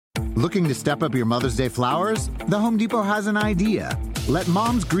Looking to step up your Mother's Day flowers? The Home Depot has an idea. Let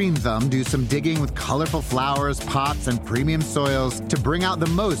Mom's Green Thumb do some digging with colorful flowers, pots, and premium soils to bring out the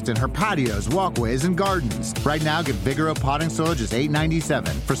most in her patios, walkways, and gardens. Right now, get Vigoro potting soil just $8.97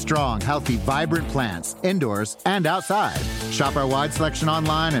 for strong, healthy, vibrant plants, indoors and outside. Shop our wide selection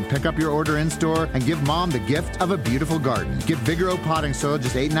online and pick up your order in-store and give Mom the gift of a beautiful garden. Get Vigoro potting soil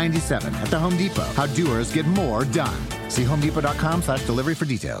just $8.97 at the Home Depot. How doers get more done. See homedepot.com/delivery for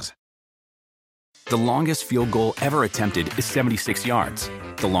details. The longest field goal ever attempted is 76 yards.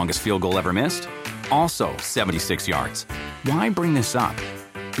 The longest field goal ever missed? Also 76 yards. Why bring this up?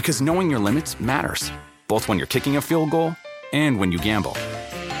 Because knowing your limits matters, both when you're kicking a field goal and when you gamble.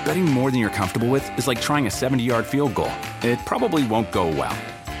 Betting more than you're comfortable with is like trying a 70-yard field goal. It probably won't go well.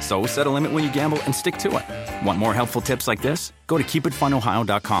 So set a limit when you gamble and stick to it. Want more helpful tips like this? Go to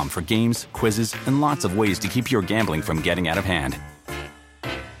keepitfunohio.com for games, quizzes, and lots of ways to keep your gambling from getting out of hand.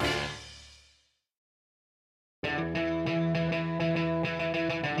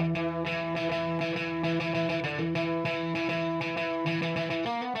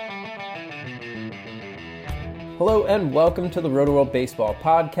 Hello and welcome to the Roto-World Baseball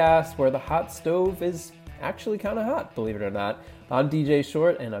Podcast, where the hot stove is actually kind of hot, believe it or not. I'm DJ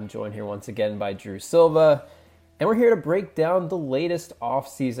Short, and I'm joined here once again by Drew Silva, and we're here to break down the latest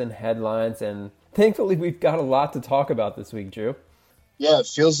off-season headlines, and thankfully we've got a lot to talk about this week, Drew. Yeah, it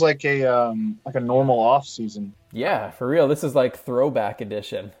feels like a normal off-season. Yeah, for real. This is like throwback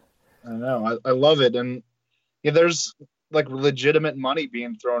edition. I know. I love it, and yeah, there's like legitimate money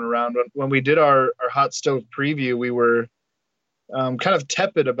being thrown around. When we did our hot stove preview, we were kind of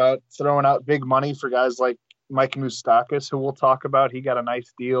tepid about throwing out big money for guys like Mike Moustakas, who we'll talk about. He got a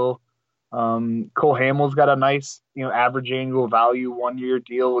nice deal. Cole Hamels got a nice, average annual value 1-year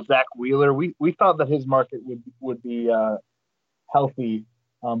deal with Zach Wheeler. We thought that his market would be healthy,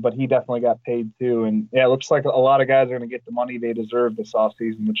 but he definitely got paid too. And yeah, it looks like a lot of guys are going to get the money they deserve this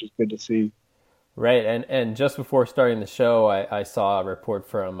offseason, which is good to see. Right, and just before starting the show, I saw a report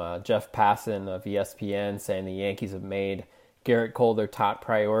from Jeff Passan of ESPN saying the Yankees have made Garrett Cole their top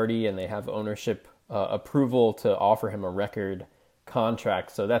priority, and they have ownership approval to offer him a record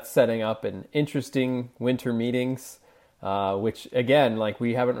contract. So that's setting up an interesting winter meetings, which, again, like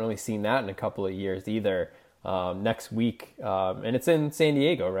we haven't really seen that in a couple of years either. Next week, and it's in San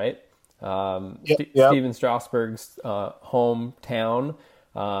Diego, right? Yep. Steven Strasburg's hometown.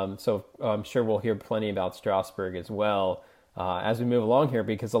 So I'm sure we'll hear plenty about Strasburg as well as we move along here,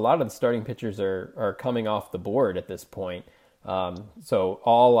 because a lot of the starting pitchers are coming off the board at this point. So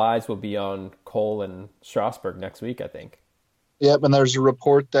all eyes will be on Cole and Strasburg next week, I think. Yep, and there's a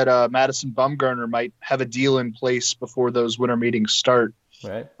report that Madison Bumgarner might have a deal in place before those winter meetings start.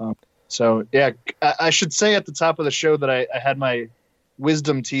 Right. So, yeah, I should say at the top of the show that I had my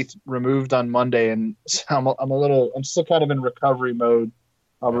wisdom teeth removed on Monday, and I'm still kind of in recovery mode.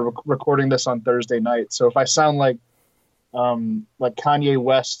 We're recording this on Thursday night, so if I sound like Kanye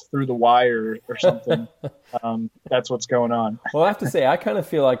West through the wire or something, that's what's going on. Well, I have to say, I kind of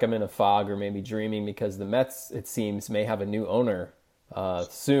feel like I'm in a fog or maybe dreaming, because the Mets, it seems, may have a new owner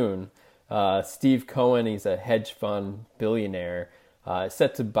soon. Steve Cohen, he's a hedge fund billionaire,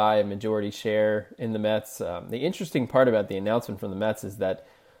 set to buy a majority share in the Mets. The interesting part about the announcement from the Mets is that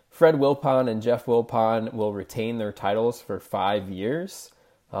Fred Wilpon and Jeff Wilpon will retain their titles for 5 years.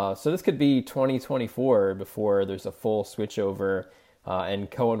 So this could be 2024 before there's a full switchover,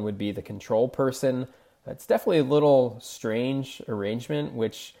 and Cohen would be the control person. It's definitely a little strange arrangement,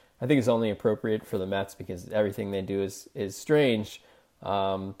 which I think is only appropriate for the Mets because everything they do is strange.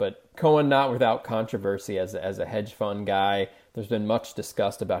 But Cohen, not without controversy as a hedge fund guy. There's been much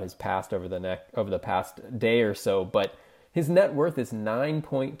discussed about his past over the past day or so, but his net worth is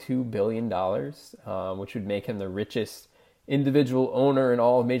 $9.2 billion, which would make him the richest individual owner in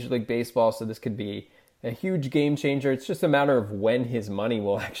all of Major League Baseball. So this could be a huge game changer. It's just a matter of when his money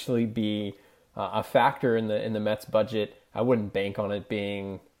will actually be a factor in the Mets budget. I wouldn't bank on it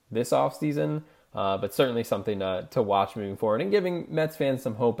being this offseason, but certainly something to watch moving forward and giving Mets fans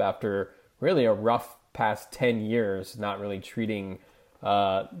some hope after really a rough past 10 years, not really treating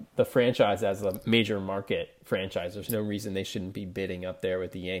the franchise as a major market franchise. There's no reason they shouldn't be bidding up there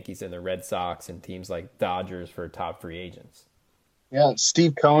with the Yankees and the Red Sox and teams like Dodgers for top free agents. Yeah,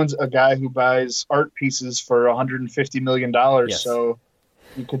 Steve Cohen's a guy who buys art pieces for $150 million. Yes. So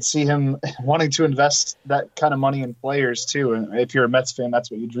you could see him wanting to invest that kind of money in players too. And if you're a Mets fan,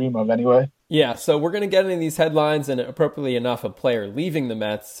 that's what you dream of anyway. Yeah, so we're going to get into these headlines, and appropriately enough, a player leaving the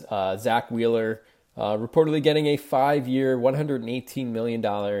Mets, Zach Wheeler, reportedly getting a 5-year, $118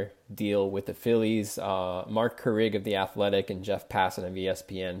 million deal with the Phillies. Mark Carrig of The Athletic and Jeff Passan of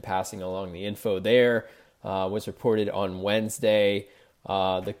ESPN passing along the info there. Was reported on Wednesday.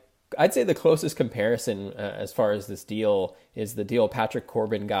 I'd say the closest comparison as far as this deal is the deal Patrick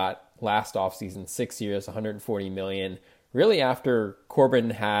Corbin got last offseason, 6 years, $140 million. Really after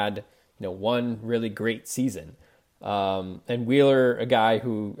Corbin had one really great season. And Wheeler, a guy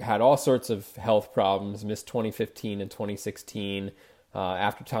who had all sorts of health problems, missed 2015 and 2016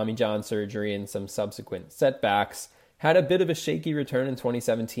 after Tommy John surgery and some subsequent setbacks. Had a bit of a shaky return in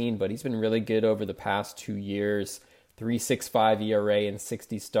 2017, but he's been really good over the past 2 years. 3.65 ERA in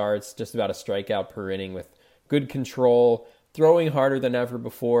 60 starts, just about a strikeout per inning with good control, throwing harder than ever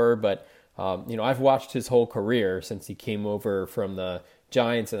before. But, I've watched his whole career since he came over from the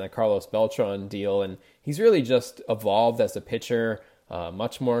Giants and the Carlos Beltran deal, and he's really just evolved as a pitcher,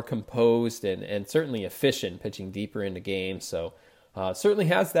 much more composed and certainly efficient, pitching deeper into games. So certainly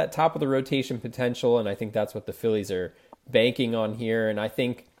has that top of the rotation potential, and I think that's what the Phillies are banking on here. And I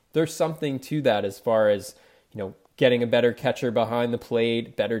think there's something to that as far as, getting a better catcher behind the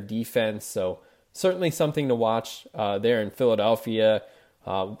plate, better defense. So certainly something to watch there in Philadelphia.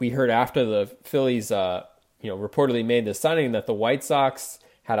 We heard after the Phillies, reportedly made the signing that the White Sox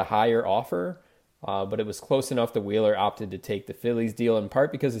had a higher offer, but it was close enough that Wheeler opted to take the Phillies deal, in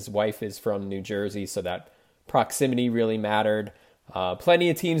part because his wife is from New Jersey, so that proximity really mattered.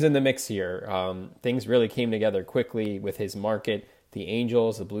 Plenty of teams in the mix here. Things really came together quickly with his market. The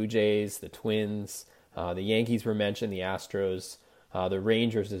Angels, the Blue Jays, the Twins, the Yankees were mentioned, the Astros, the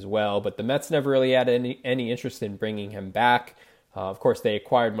Rangers as well, but the Mets never really had any interest in bringing him back. Of course, they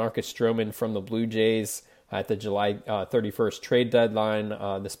acquired Marcus Stroman from the Blue Jays at the July 31st trade deadline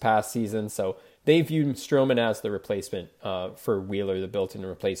this past season, so they viewed Stroman as the replacement for Wheeler, the built-in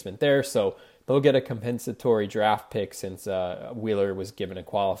replacement there, so they'll get a compensatory draft pick since Wheeler was given a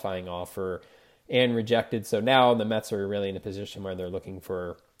qualifying offer and rejected. So now the Mets are really in a position where they're looking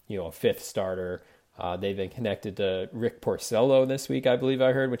for a fifth starter. They've been connected to Rick Porcello this week, I believe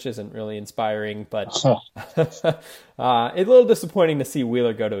I heard, which isn't really inspiring, but it's a little disappointing to see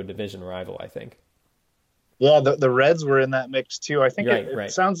Wheeler go to a division rival, I think. Yeah, the Reds were in that mix too. I think Right.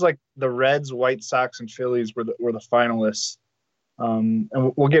 It sounds like the Reds, White Sox, and Phillies were the finalists. And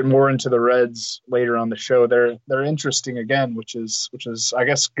we'll get more into the Reds later on the show. They're interesting again, which is I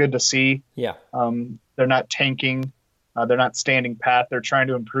guess good to see. Yeah. They're not tanking. They're not standing pat. They're trying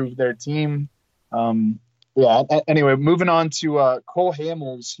to improve their team. Anyway, moving on to Cole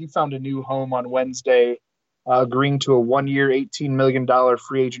Hamels. He found a new home on Wednesday, agreeing to a 1-year, $18 million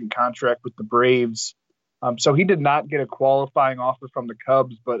free agent contract with the Braves. So he did not get a qualifying offer from the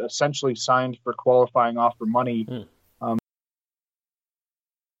Cubs, but essentially signed for qualifying offer money.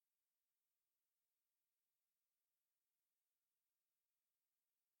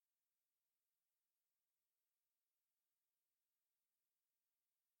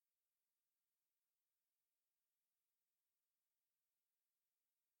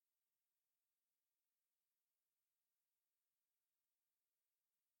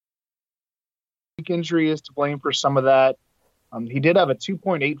 Injury is to blame for some of that. He did have a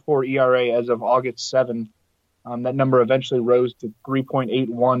 2.84 ERA as of August 7th. That number eventually rose to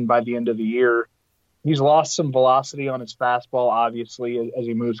 3.81 by the end of the year. He's lost some velocity on his fastball, obviously, as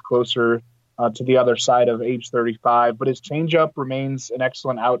he moves closer to the other side of age 35. But his changeup remains an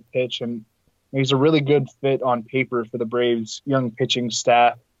excellent out pitch, and he's a really good fit on paper for the Braves' young pitching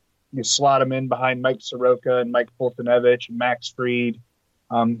staff. You slot him in behind Mike Soroka and Mike Foltynewicz and Max Fried.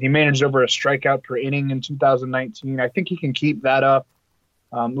 He managed over a strikeout per inning in 2019. I think he can keep that up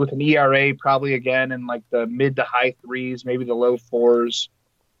with an ERA probably again in like the mid to high threes, maybe the low fours.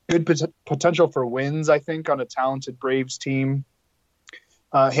 Good potential for wins, I think, on a talented Braves team.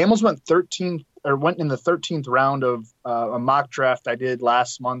 Hamels went in the 13th round of a mock draft I did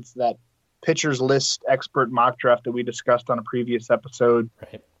last month, that pitchers list expert mock draft that we discussed on a previous episode.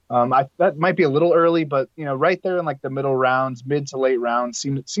 Right. That might be a little early, but right there in like the middle rounds, mid to late rounds,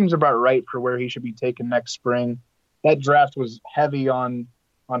 seems about right for where he should be taken next spring. That draft was heavy on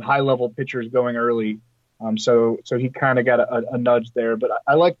high level pitchers going early, so he kind of got a nudge there. But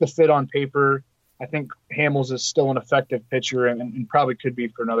I like the fit on paper. I think Hamels is still an effective pitcher and probably could be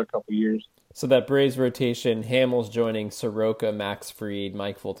for another couple of years. So that Braves rotation, Hamels joining Soroka, Max Fried,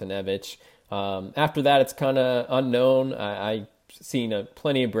 Mike Foltynewicz. After that, it's kind of unknown. I've seen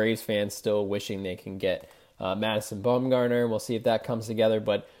plenty of Braves fans still wishing they can get Madison Bumgarner. We'll see if that comes together.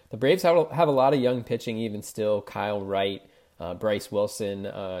 But the Braves have a lot of young pitching even still. Kyle Wright, Bryce Wilson,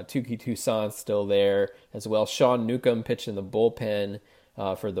 Touki Toussaint still there as well. Sean Newcomb pitching the bullpen.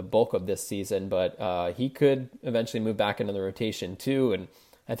 for the bulk of this season, but he could eventually move back into the rotation too. And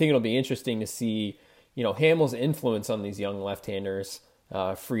I think it'll be interesting to see, Hamels' influence on these young left-handers,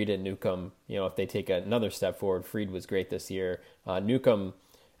 Fried and Newcomb, if they take another step forward. Fried was great this year. Newcomb,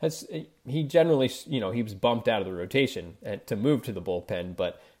 he generally, he was bumped out of the rotation to move to the bullpen,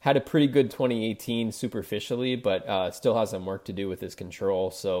 but had a pretty good 2018 superficially, but still has some work to do with his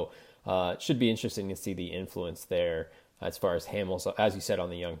control. So it should be interesting to see the influence there as far as Hamels, as you said, on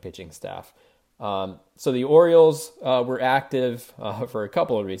the young pitching staff. So the Orioles were active for a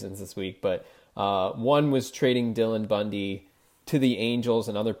couple of reasons this week, but one was trading Dylan Bundy to the Angels,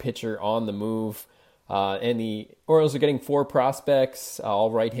 another pitcher on the move. And the Orioles are getting 4 prospects,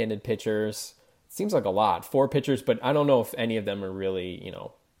 all right-handed pitchers. It seems like a lot, 4 pitchers, but I don't know if any of them are really,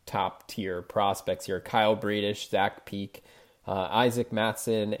 top-tier prospects here. Kyle Bradish, Zach Peak, Isaac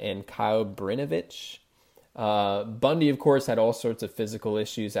Matson, and Kyle Brinovich. Bundy, of course, had all sorts of physical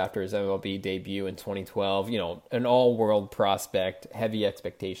issues after his MLB debut in 2012. An all-world prospect, heavy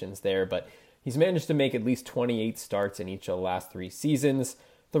expectations there, but he's managed to make at least 28 starts in each of the last 3 seasons.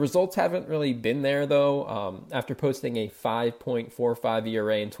 The results haven't really been there, though. After posting a 5.45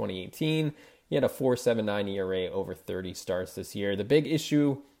 ERA in 2018, he had a 4.79 ERA over 30 starts this year. The big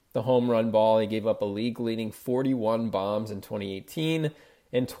issue, the home run ball. He gave up a league-leading 41 bombs in 2018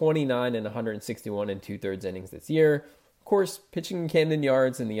 and 29 and 161 and 2/3 innings this year. Of course, pitching in Camden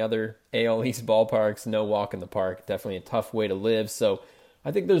Yards and the other AL East ballparks, no walk in the park. Definitely a tough way to live. So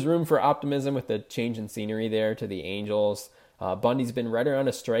I think there's room for optimism with the change in scenery there to the Angels. Bundy's been right around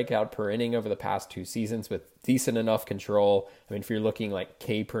a strikeout per inning over the past 2 seasons with decent enough control. I mean, if you're looking like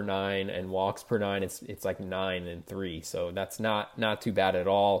K per 9 and walks per 9, it's like 9 and 3. So that's not too bad at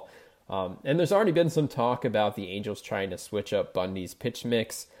all. And there's already been some talk about the Angels trying to switch up Bundy's pitch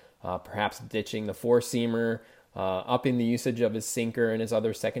mix, perhaps ditching the 4-seamer, upping the usage of his sinker and his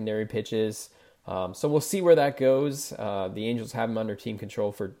other secondary pitches. So we'll see where that goes. The Angels have him under team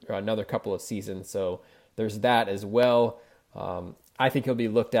control for another couple of seasons. So there's that as well. I think he'll be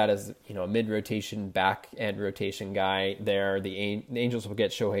looked at as, a mid-rotation, back-end rotation guy there. The Angels will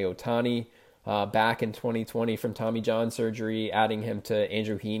get Shohei Ohtani back in 2020 from Tommy John surgery, adding him to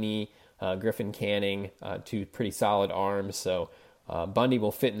Andrew Heaney, Griffin Canning, 2 pretty solid arms. So Bundy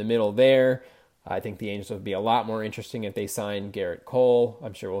will fit in the middle there. I think the Angels would be a lot more interesting if they signed Garrett Cole.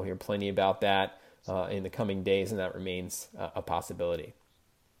 I'm sure we'll hear plenty about that in the coming days, and that remains a possibility.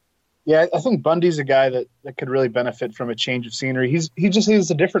 Yeah, I think Bundy's a guy that could really benefit from a change of scenery.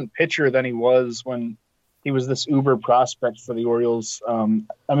 He's a different pitcher than he was when he was this uber prospect for the Orioles.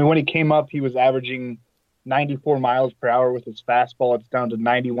 When he came up, he was averaging 94 miles per hour with his fastball. It's down to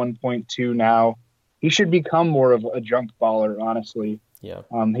 91.2 now. He should become more of a junk baller, honestly. Yeah.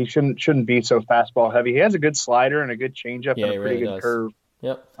 He shouldn't be so fastball heavy. He has a good slider and a good changeup and a pretty good curve.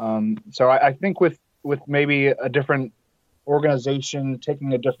 Yep. So I think with maybe a different organization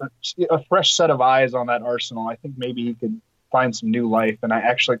taking a fresh set of eyes on that arsenal, I think maybe he could find some new life and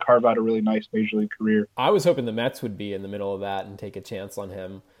actually carve out a really nice major league career. I was hoping the Mets would be in the middle of that and take a chance on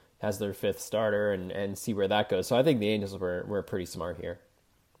him as their 5th starter and see where that goes. So I think the Angels were pretty smart here.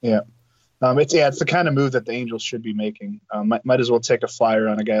 Yeah. It's the kind of move that the Angels should be making. Might as well take a flyer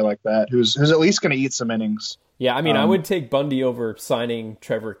on a guy like that who's at least going to eat some innings. Yeah, I would take Bundy over signing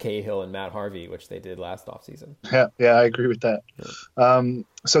Trevor Cahill and Matt Harvey, which they did last offseason. Yeah, I agree with that. Yeah.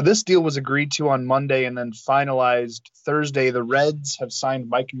 So this deal was agreed to on Monday and then finalized Thursday. The Reds have signed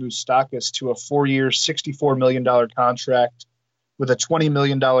Mike Moustakas to a 4-year, $64 million contract with a $20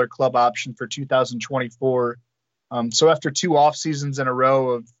 million club option for 2024. So after 2 off seasons in a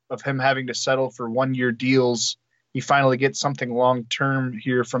row of him having to settle for 1-year deals, he finally gets something long-term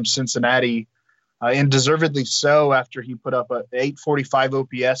here from Cincinnati, and deservedly so after he put up a 845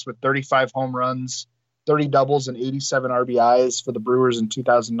 OPS with 35 home runs, 30 doubles, and 87 RBIs for the Brewers in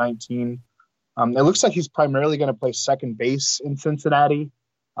 2019. It looks like he's primarily going to play second base in Cincinnati.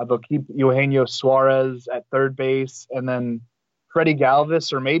 They'll keep Eugenio Suarez at third base, and then Freddie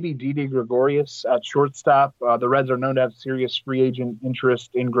Galvis or maybe Didi Gregorius at shortstop. The Reds are known to have serious free agent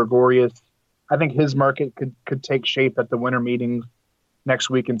interest in Gregorius. I think his market could take shape at the winter meetings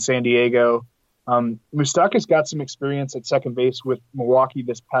next week in San Diego. Moustakas got some experience at second base with Milwaukee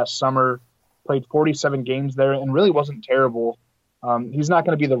this past summer, played 47 games there and really wasn't terrible. He's not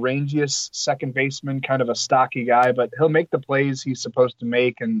going to be the rangiest second baseman, kind of a stocky guy, but he'll make the plays he's supposed to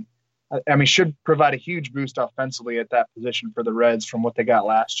make. And should provide a huge boost offensively at that position for the Reds from what they got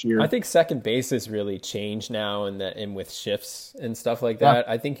last year. I think second base has really changed now and with shifts and stuff like that.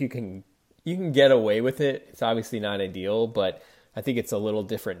 I think you can get away with it. It's obviously not ideal, but I think it's a little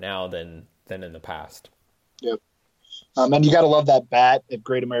different now than in the past. Yep. And you got to love that bat at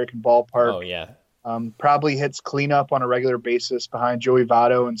Great American Ballpark. Oh, yeah. Probably hits cleanup on a regular basis behind Joey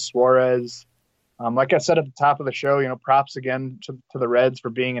Votto and Suarez. Like I said at the top of the show, props again to the Reds for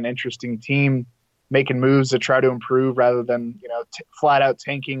being an interesting team, making moves to try to improve rather than, flat out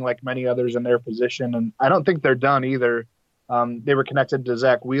tanking like many others in their position. And I don't think they're done either. They were connected to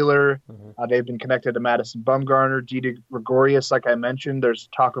Zach Wheeler. They've been connected to Madison Bumgarner, Didi Gregorius, like I mentioned. There's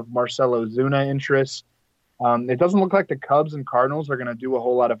talk of Marcell Ozuna interest. It doesn't look like the Cubs and Cardinals are going to do a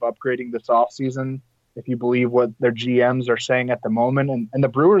whole lot of upgrading this offseason, if you believe what their GMs are saying at the moment. And the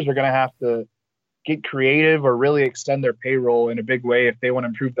Brewers are going to have to get creative or really extend their payroll in a big way if they want to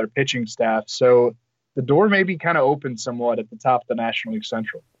improve their pitching staff. So the door may be kind of open somewhat at the top of the National League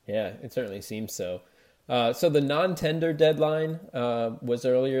Central. Yeah, it certainly seems so. So the non-tender deadline was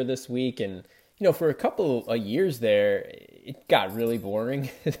earlier this week, and for a couple of years there, it got really boring,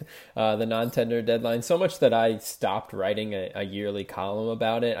 the non-tender deadline, so much that I stopped writing a yearly column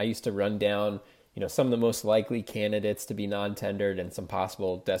about it. I used to run down some of the most likely candidates to be non-tendered and some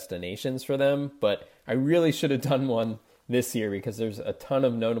possible destinations for them. But I really should have done one this year because there's a ton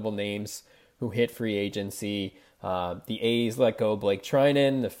of notable names who hit free agency. The A's let go Blake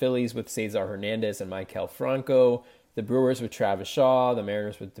Trinan, the Phillies with Cesar Hernandez and Maikel Franco, the Brewers with Travis Shaw, the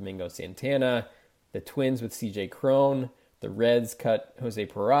Mariners with Domingo Santana, the Twins with CJ Cron, the Reds cut Jose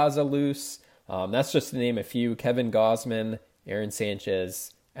Peraza loose. That's just to name a few. Kevin Gausman, Aaron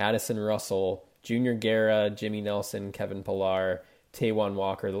Sanchez, Addison Russell, Junior Guerra, Jimmy Nelson, Kevin Pillar, Taijuan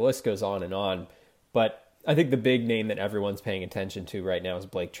Walker. The list goes on and on. But I think the big name that everyone's paying attention to right now is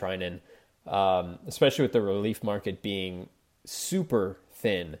Blake Trinan, especially with the relief market being super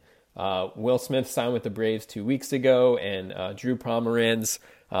thin. Will Smith signed with the Braves 2 weeks ago, and Drew Pomeranz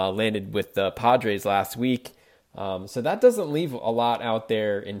landed with the Padres last week. So that doesn't leave a lot out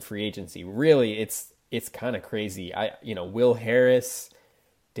there in free agency. Really, it's kind of crazy. Will Harris,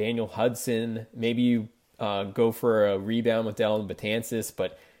 Daniel Hudson, maybe you go for a rebound with Dellin Betances,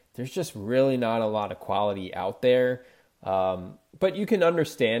 but there's just really not a lot of quality out there. But you can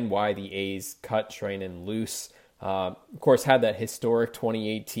understand why the A's cut Trinan loose. Of course, had that historic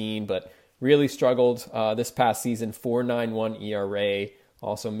 2018, but really struggled this past season, 4.91 ERA,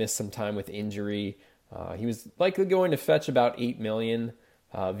 also missed some time with injury. He was likely going to fetch about $8 million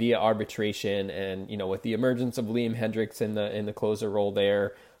via arbitration, and with the emergence of Liam Hendricks in the closer role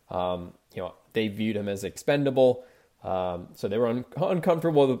there, they viewed him as expendable. So they were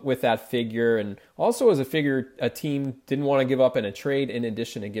uncomfortable with that figure, and also as a figure a team didn't want to give up in a trade in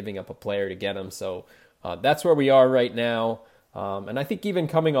addition to giving up a player to get him. So that's where we are right now. And I think even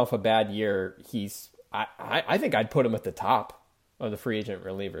coming off a bad year, I think I'd put him at the top of the free agent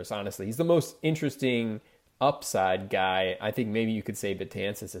relievers, honestly. He's the most interesting upside guy. I think maybe you could say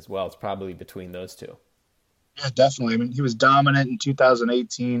Betances as well. It's probably between those two. Yeah, definitely. I mean, he was dominant in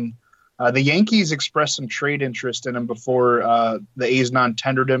 2018. The Yankees expressed some trade interest in him before the A's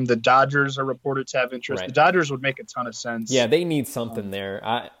non-tendered him. The Dodgers are reported to have interest. Right. The Dodgers would make a ton of sense. Yeah, they need something there.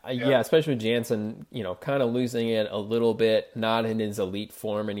 Yeah, especially with Jansen, kind of losing it a little bit, not in his elite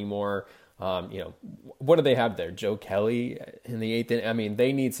form anymore. What do they have there? Joe Kelly in the eighth inning? I mean,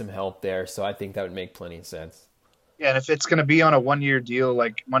 they need some help there, so I think that would make plenty of sense. Yeah, and if it's going to be on a one-year deal,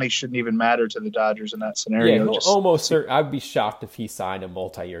 like money shouldn't even matter to the Dodgers in that scenario. Yeah, I'd be shocked if he signed a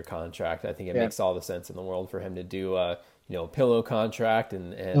multi-year contract. I think it makes all the sense in the world for him to do a pillow contract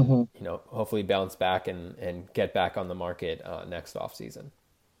and hopefully bounce back and get back on the market next offseason.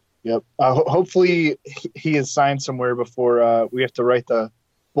 Yep. Hopefully he is signed somewhere before we have to write the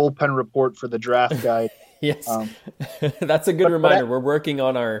bullpen report for the draft guide. Yes, that's a good reminder. We're working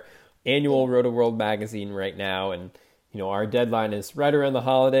on our annual Roto World magazine right now, and our deadline is right around the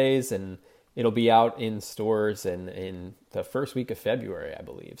holidays, and it'll be out in stores in the first week of February, I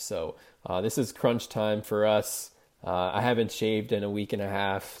believe. So this is crunch time for us. I haven't shaved in a week and a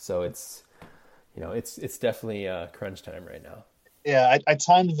half, so it's definitely crunch time right now. Yeah, I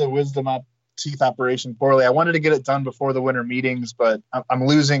timed the Wisdom teeth operation poorly. I wanted to get it done before the winter meetings, but I'm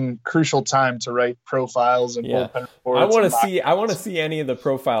losing crucial time to write profiles and bullpen reports. I want to see any of the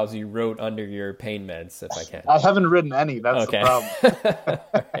profiles you wrote under your pain meds if I can. I haven't written any. That's the problem.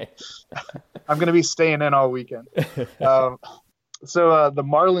 Right. I'm going to be staying in all weekend. So the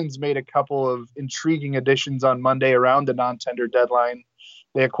Marlins made a couple of intriguing additions on Monday around the non-tender deadline.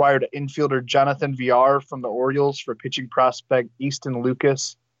 They acquired infielder Jonathan Villar from the Orioles for pitching prospect Easton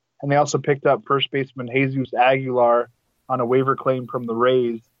Lucas. And they also picked up first baseman Jesus Aguilar on a waiver claim from the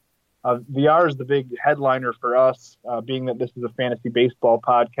Rays. Villar is the big headliner for us, being that this is a fantasy baseball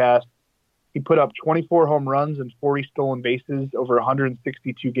podcast. He put up 24 home runs and 40 stolen bases over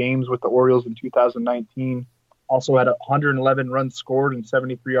 162 games with the Orioles in 2019. Also had 111 runs scored and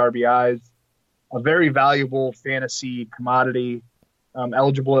 73 RBIs. A very valuable fantasy commodity,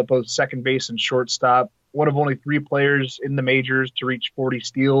 eligible at both second base and shortstop. One of only 3 players in the majors to reach 40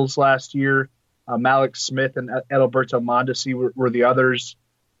 steals last year. Malik Smith and Adalberto Mondesi were the others.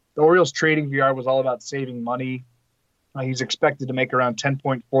 The Orioles trading VR was all about saving money. He's expected to make around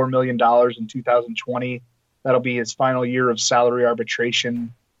 $10.4 million in 2020. That'll be his final year of salary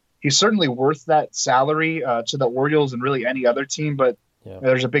arbitration. He's certainly worth that salary to the Orioles and really any other team, but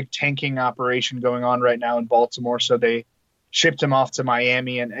there's a big tanking operation going on right now in Baltimore, so they shipped him off to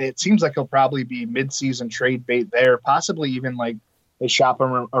Miami, and it seems like he'll probably be mid-season trade bait there, possibly even like they shop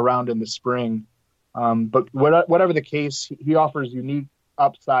him around in the spring. But whatever the case, he offers unique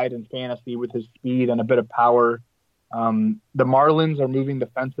upside in fantasy with his speed and a bit of power. The Marlins are moving the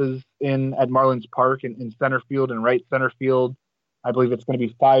fences in at Marlins Park in center field and right center field. I believe it's going to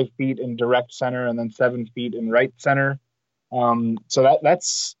be 5 feet in direct center and then 7 feet in right center. So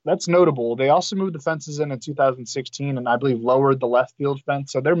that's notable. They also moved the fences in 2016 and I believe lowered the left field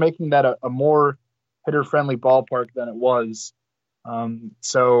fence. So they're making that a more hitter-friendly ballpark than it was.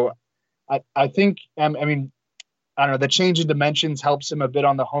 So I think, I mean, I don't know, the change in dimensions helps him a bit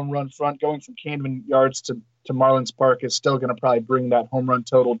on the home run front. Going from Camden Yards to Marlins Park is still going to probably bring that home run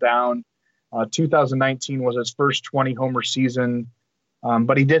total down. 2019 was his first 20 homer season,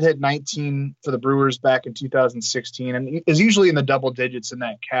 but he did hit 19 for the Brewers back in 2016 and is usually in the double digits in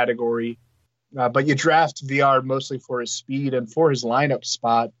that category. But you draft VR mostly for his speed and for his lineup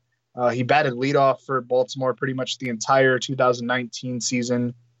spot. He batted leadoff for Baltimore pretty much the entire 2019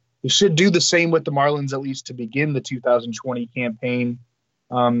 season. He should do the same with the Marlins, at least to begin the 2020 campaign.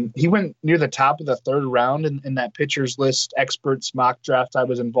 He went near the top of the 3rd round in that pitchers list experts mock draft I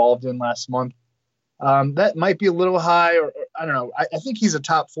was involved in last month. That might be a little high, or I don't know. I think he's a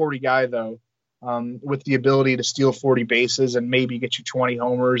top 40 guy, though, with the ability to steal 40 bases and maybe get you 20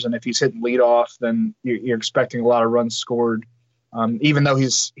 homers. And if he's hitting leadoff, then you're expecting a lot of runs scored. Even though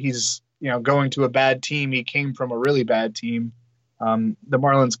he's going to a bad team, he came from a really bad team. The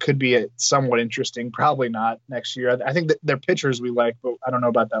Marlins could be somewhat interesting. Probably not next year. I think that they're pitchers we like, but I don't know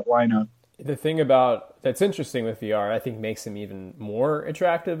about that lineup. The thing that's interesting with VR, I think makes him even more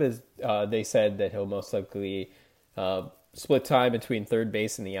attractive is they said that he'll most likely split time between third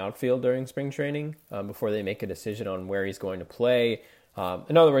base and the outfield during spring training before they make a decision on where he's going to play.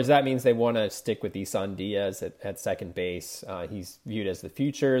 In other words, that means they want to stick with Isan Diaz at second base. He's viewed as the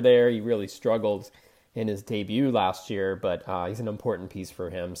future there. He really struggled in his debut last year, but he's an important piece for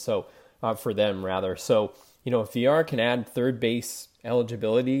him. So for them, rather. So, if VR can add third base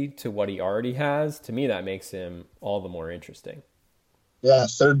eligibility to what he already has, to me, that makes him all the more interesting. Yeah,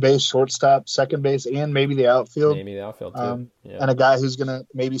 third base, shortstop, second base, and maybe the outfield. Maybe the outfield, too. Yeah. And a guy who's going to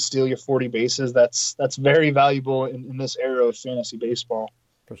maybe steal your 40 bases. That's very valuable in this era of fantasy baseball.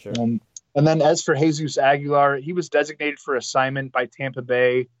 For sure. And then as for Jesus Aguilar, he was designated for assignment by Tampa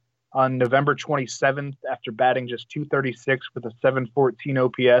Bay on November 27th after batting just .236 with a .714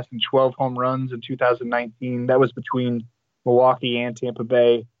 OPS and 12 home runs in 2019. That was between Milwaukee and Tampa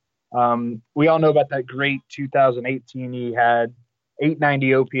Bay. We all know about that great 2018. He had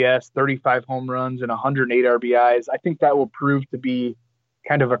 .890 OPS, 35 home runs, and 108 RBIs. I think that will prove to be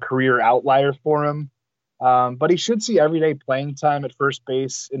kind of a career outlier for him. But he should see everyday playing time at first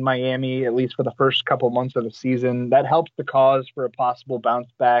base in Miami, at least for the first couple months of the season. That helps the cause for a possible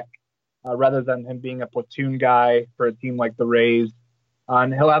bounce back rather than him being a platoon guy for a team like the Rays.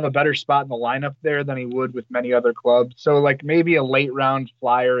 And he'll have a better spot in the lineup there than he would with many other clubs. So like maybe a late round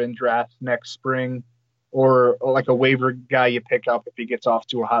flyer in drafts next spring, or like a waiver guy you pick up if he gets off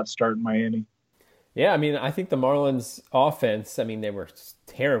to a hot start in Miami. Yeah, I think the Marlins offense, they were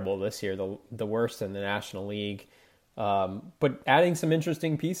terrible this year, the worst in the National League. But adding some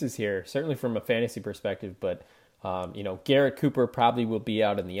interesting pieces here, certainly from a fantasy perspective, but Garrett Cooper probably will be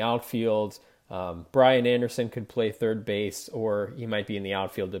out in the outfield. Brian Anderson could play third base, or he might be in the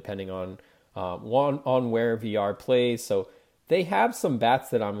outfield depending on where VR plays. So they have some bats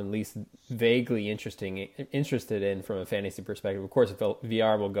that I'm at least vaguely interested in from a fantasy perspective. Of course, if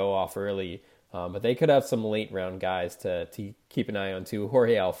VR will go off early, but they could have some late round guys to keep an eye on too.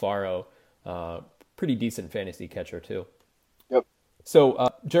 Jorge Alfaro, pretty decent fantasy catcher too. Yep. So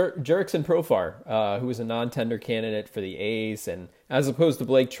Jurickson Profar, who was a non-tender candidate for the A's, and as opposed to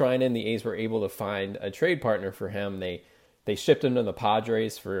Blake Trinan, the A's were able to find a trade partner for him. They shipped him to the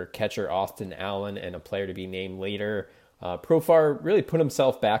Padres for catcher Austin Allen and a player to be named later. Profar really put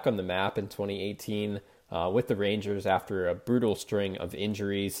himself back on the map in 2018 with the Rangers after a brutal string of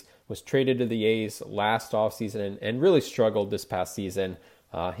injuries, was traded to the A's last offseason and really struggled this past season.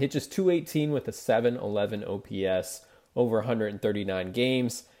 Hit just 218 with a 711 OPS over 139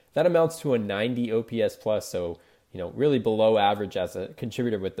 games. That amounts to a 90 OPS plus, so really below average as a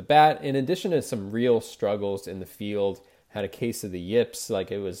contributor with the bat. In addition to some real struggles in the field, had a case of the yips,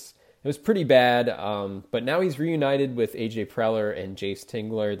 like it was pretty bad. But now he's reunited with AJ Preller and Jace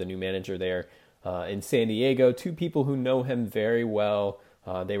Tingler, the new manager there in San Diego. Two people who know him very well.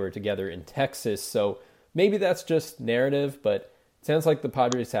 They were together in Texas, so maybe that's just narrative, but it sounds like the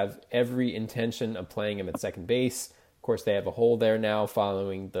Padres have every intention of playing him at second base. Of course, they have a hole there now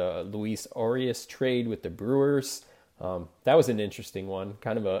following the Luis Arias trade with the Brewers. That was an interesting one,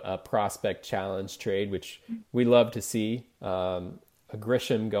 kind of a prospect challenge trade, which we love to see. A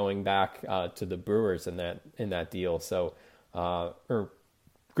Grisham going back to the Brewers in that deal. So, or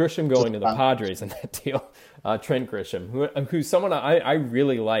Grisham going to the Padres in that deal. Trent Grisham, who's someone I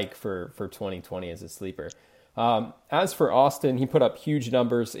really like for 2020 as a sleeper. As for Austin, he put up huge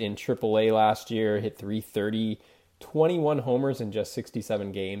numbers in AAA last year, hit 330, 21 homers in just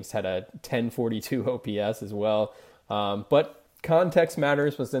 67 games, had a 1042 OPS as well. But context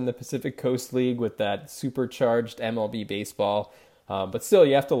matters, was in the Pacific Coast League with that supercharged MLB baseball. But still,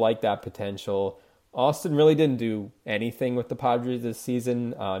 you have to like that potential. Austin really didn't do anything with the Padres this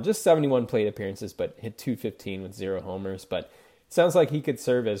season. Just 71 plate appearances, but hit 215 with 0 homers. But it sounds like he could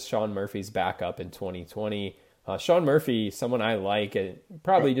serve as Sean Murphy's backup in 2020. Sean Murphy, someone I like,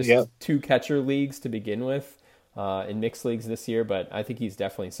 probably just 2 catcher leagues to begin with in mixed leagues this year. But I think he's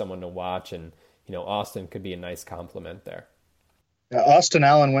definitely someone to watch, and Austin could be a nice compliment there. Austin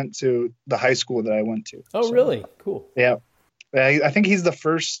Allen went to the high school that I went to. Oh, so, really? Cool. Yeah. I think he's the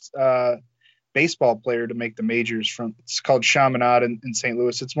first baseball player to make the majors it's called Chaminade in St.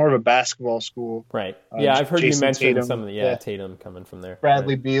 Louis. It's more of a basketball school. Right. Yeah, I've heard Jason you mention Tatum, some of the Tatum coming from there.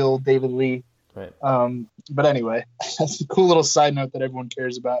 Bradley Beal, David Lee. Right. But anyway, that's a cool little side note that everyone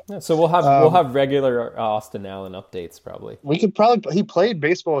cares about. Yeah, so we'll have regular Austin Allen updates probably. We could probably he played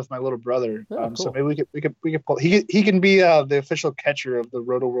baseball with my little brother. Cool. So maybe we could pull, he can be the official catcher of the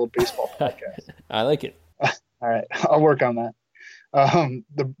Roto World Baseball podcast. I like it. All right, I'll work on that.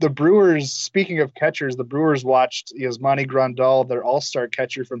 The Brewers, speaking of catchers, the Brewers watched Yasmani Grandal, their all-star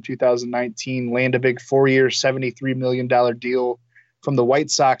catcher from 2019, land a big 4-year, $73 million deal from the White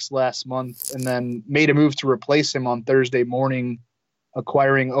Sox last month, and then made a move to replace him on Thursday morning,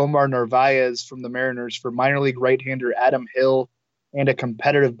 acquiring Omar Narvaez from the Mariners for minor league right-hander Adam Hill and a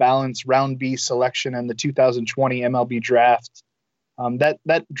competitive balance round B selection in the 2020 MLB draft.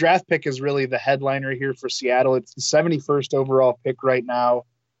 That draft pick is really the headliner here for Seattle. It's the 71st overall pick right now.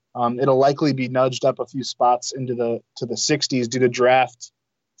 It'll likely be nudged up a few spots into the 60s due to draft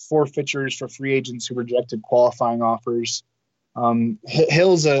forfeitures for free agents who rejected qualifying offers.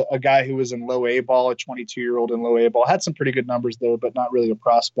 Hill's a guy who was in low A ball, a 22-year-old in low A ball, had some pretty good numbers there, but not really a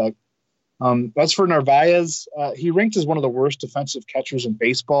prospect. As for Narvaez, he ranked as one of the worst defensive catchers in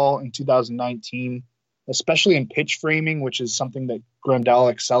baseball in 2019. Especially in pitch framing, which is something that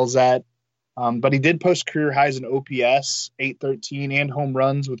Grandal excels at. But he did post career highs in OPS, 813, and home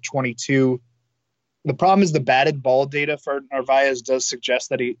runs with 22. The problem is the batted ball data for Narvaez does suggest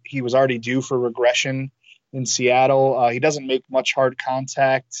that he was already due for regression in Seattle. He doesn't make much hard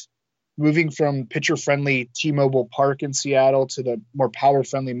contact. Moving from pitcher-friendly T-Mobile Park in Seattle to the more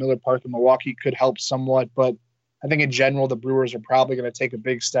power-friendly Miller Park in Milwaukee could help somewhat. But I think in general, the Brewers are probably going to take a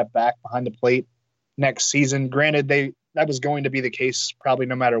big step back behind the plate next season. Granted, that was going to be the case probably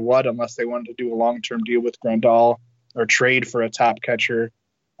no matter what, unless they wanted to do a long-term deal with Grandal or trade for a top catcher.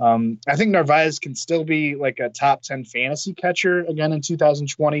 I think Narvaez can still be like a top 10 fantasy catcher again in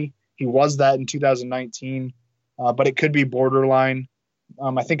 2020. He was that in 2019, but it could be borderline.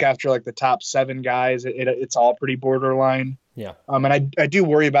 I think after like the top 7 guys, it's all pretty borderline. Yeah. And I do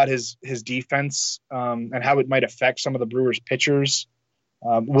worry about his defense and how it might affect some of the Brewers pitchers.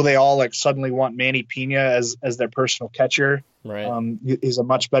 Will they all like suddenly want Manny Pena as their personal catcher? Right. He's a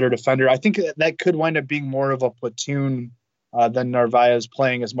much better defender. I think that could wind up being more of a platoon than Narvaez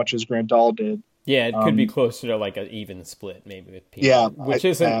playing as much as Grandal did. Yeah, it could be closer to like an even split maybe with Pena. Yeah, which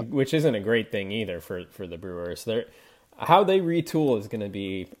isn't a great thing either for the Brewers. How they retool is going to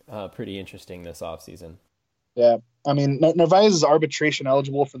be pretty interesting this offseason. Yeah, I mean Narvaez is arbitration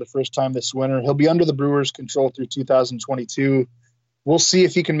eligible for the first time this winter. He'll be under the Brewers' control through 2022. We'll see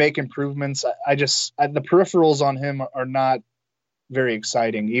if he can make improvements. The peripherals on him are not very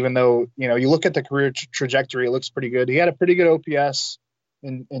exciting, even though, you look at the career trajectory, it looks pretty good. He had a pretty good OPS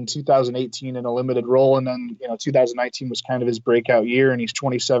in 2018 in a limited role. And then, 2019 was kind of his breakout year, and he's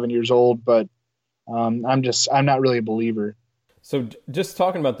 27 years old, but I'm not really a believer. So just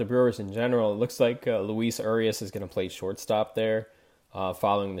talking about the Brewers in general, it looks like Luis Arias is going to play shortstop there.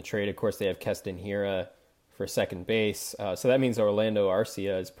 following the trade. Of course, they have Keston Hiura for second base. So that means Orlando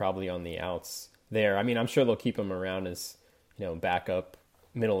Arcia is probably on the outs there. I mean, I'm sure they'll keep him around as, backup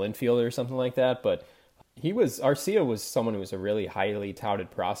middle infielder or something like that. But Arcia was someone who was a really highly touted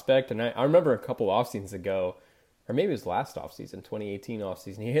prospect. And I remember a couple off seasons ago, or maybe it was last offseason, 2018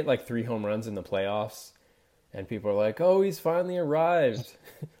 offseason, he hit like 3 home runs in the playoffs. And people are like, oh, he's finally arrived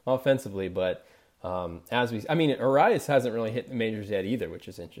offensively. But Arias hasn't really hit the majors yet either, which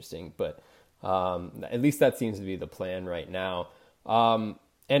is interesting. But at least that seems to be the plan right now.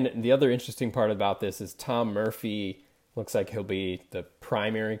 And the other interesting part about this is Tom Murphy looks like he'll be the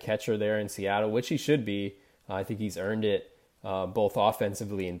primary catcher there in Seattle, which he should be. I think he's earned it both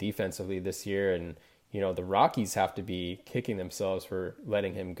offensively and defensively this year. And, the Rockies have to be kicking themselves for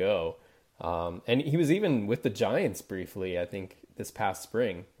letting him go. And he was even with the Giants briefly, I think, this past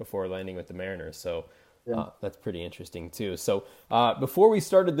spring before landing with the Mariners. So that's pretty interesting, too. So before we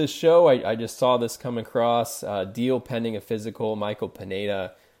started this show, I just saw this come across. Deal pending a physical. Michael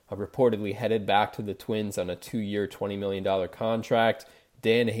Pineda reportedly headed back to the Twins on a 2-year, $20 million contract.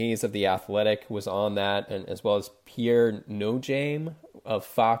 Dan Hayes of The Athletic was on that, and as well as Pierre Nojame of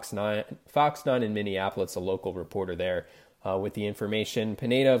Fox 9 in Minneapolis, a local reporter there, with the information.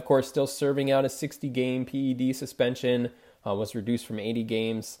 Pineda, of course, still serving out a 60-game PED suspension, was reduced from 80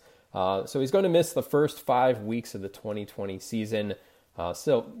 games. So he's going to miss the first 5 weeks of the 2020 season.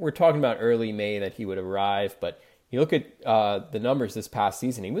 So we're talking about early May that he would arrive, but you look at the numbers this past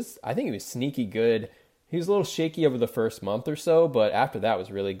season, I think he was sneaky good. He was a little shaky over the first month or so, but after that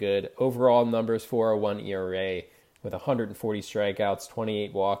was really good. Overall numbers, 4.01 ERA with 140 strikeouts,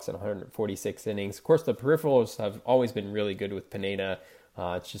 28 walks, and 146 innings. Of course, the peripherals have always been really good with Pineda.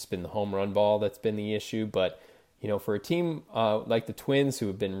 It's just been the home run ball that's been the issue. But, for a team like the Twins, who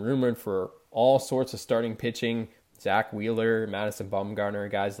have been rumored for all sorts of starting pitching, Zach Wheeler, Madison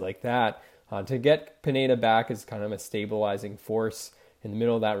Bumgarner, guys like that, to get Pineda back is kind of a stabilizing force in the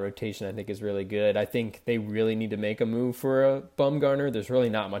middle of that rotation, I think is really good. I think they really need to make a move for a Bumgarner. There's really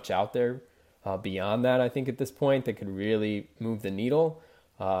not much out there beyond that, I think, at this point that could really move the needle.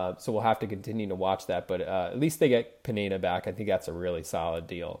 So we'll have to continue to watch that. But at least they get Pineda back. I think that's a really solid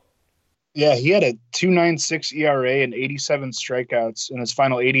deal. Yeah, he had a 2.96 ERA and 87 strikeouts in his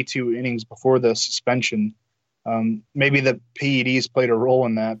final 82 innings before the suspension. Maybe the PEDs played a role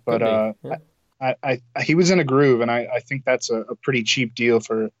in that, but he was in a groove, and I think that's a pretty cheap deal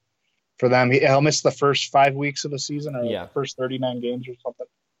for them. He'll miss the first 5 weeks of the season, or the first 39 games or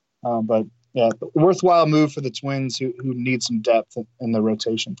something. But yeah, worthwhile move for the Twins, who need some depth in the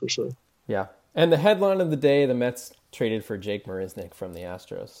rotation for sure. Yeah, and the headline of the day: the Mets traded for Jake Marisnick from the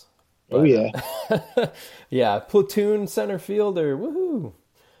Astros. But, oh yeah, yeah, platoon center fielder, woohoo!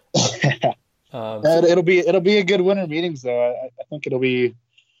 It'll be a good winter meetings though. I think there'll be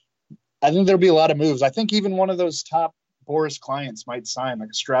a lot of moves. I think even one of those top Boris clients might sign,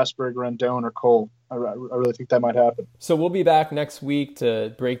 like Strasburg, Rendon, or Cole. I really think that might happen. So we'll be back next week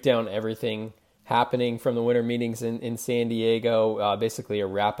to break down everything happening from the winter meetings in San Diego, basically a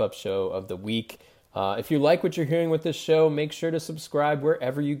wrap-up show of the week. If you like what you're hearing with this show, make sure to subscribe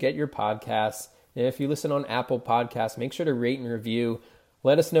wherever you get your podcasts. And if you listen on Apple Podcasts, make sure to rate and review.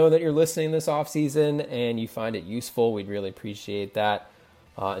 Let us know that you're listening this off-season and you find it useful. We'd really appreciate that.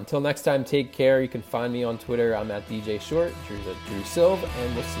 Until next time, take care. You can find me on Twitter. I'm at DJ Short, Drew's at Drew Silv,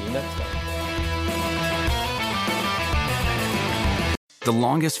 and we'll see you next time. The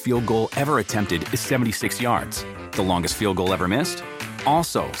longest field goal ever attempted is 76 yards. The longest field goal ever missed?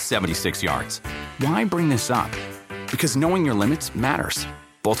 Also 76 yards. Why bring this up? Because knowing your limits matters,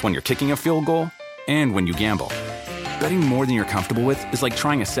 both when you're kicking a field goal and when you gamble. Betting more than you're comfortable with is like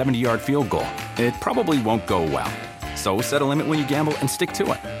trying a 70-yard field goal. It probably won't go well. So set a limit when you gamble and stick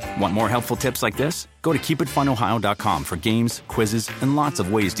to it. Want more helpful tips like this? Go to keepitfunohio.com for games, quizzes, and lots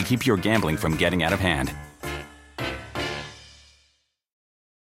of ways to keep your gambling from getting out of hand.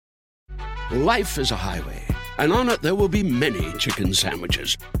 Life is a highway, and on it there will be many chicken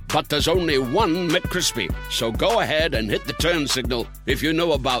sandwiches. But there's only one McCrispy. So go ahead and hit the turn signal if you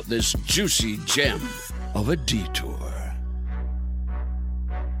know about this juicy gem of a detour.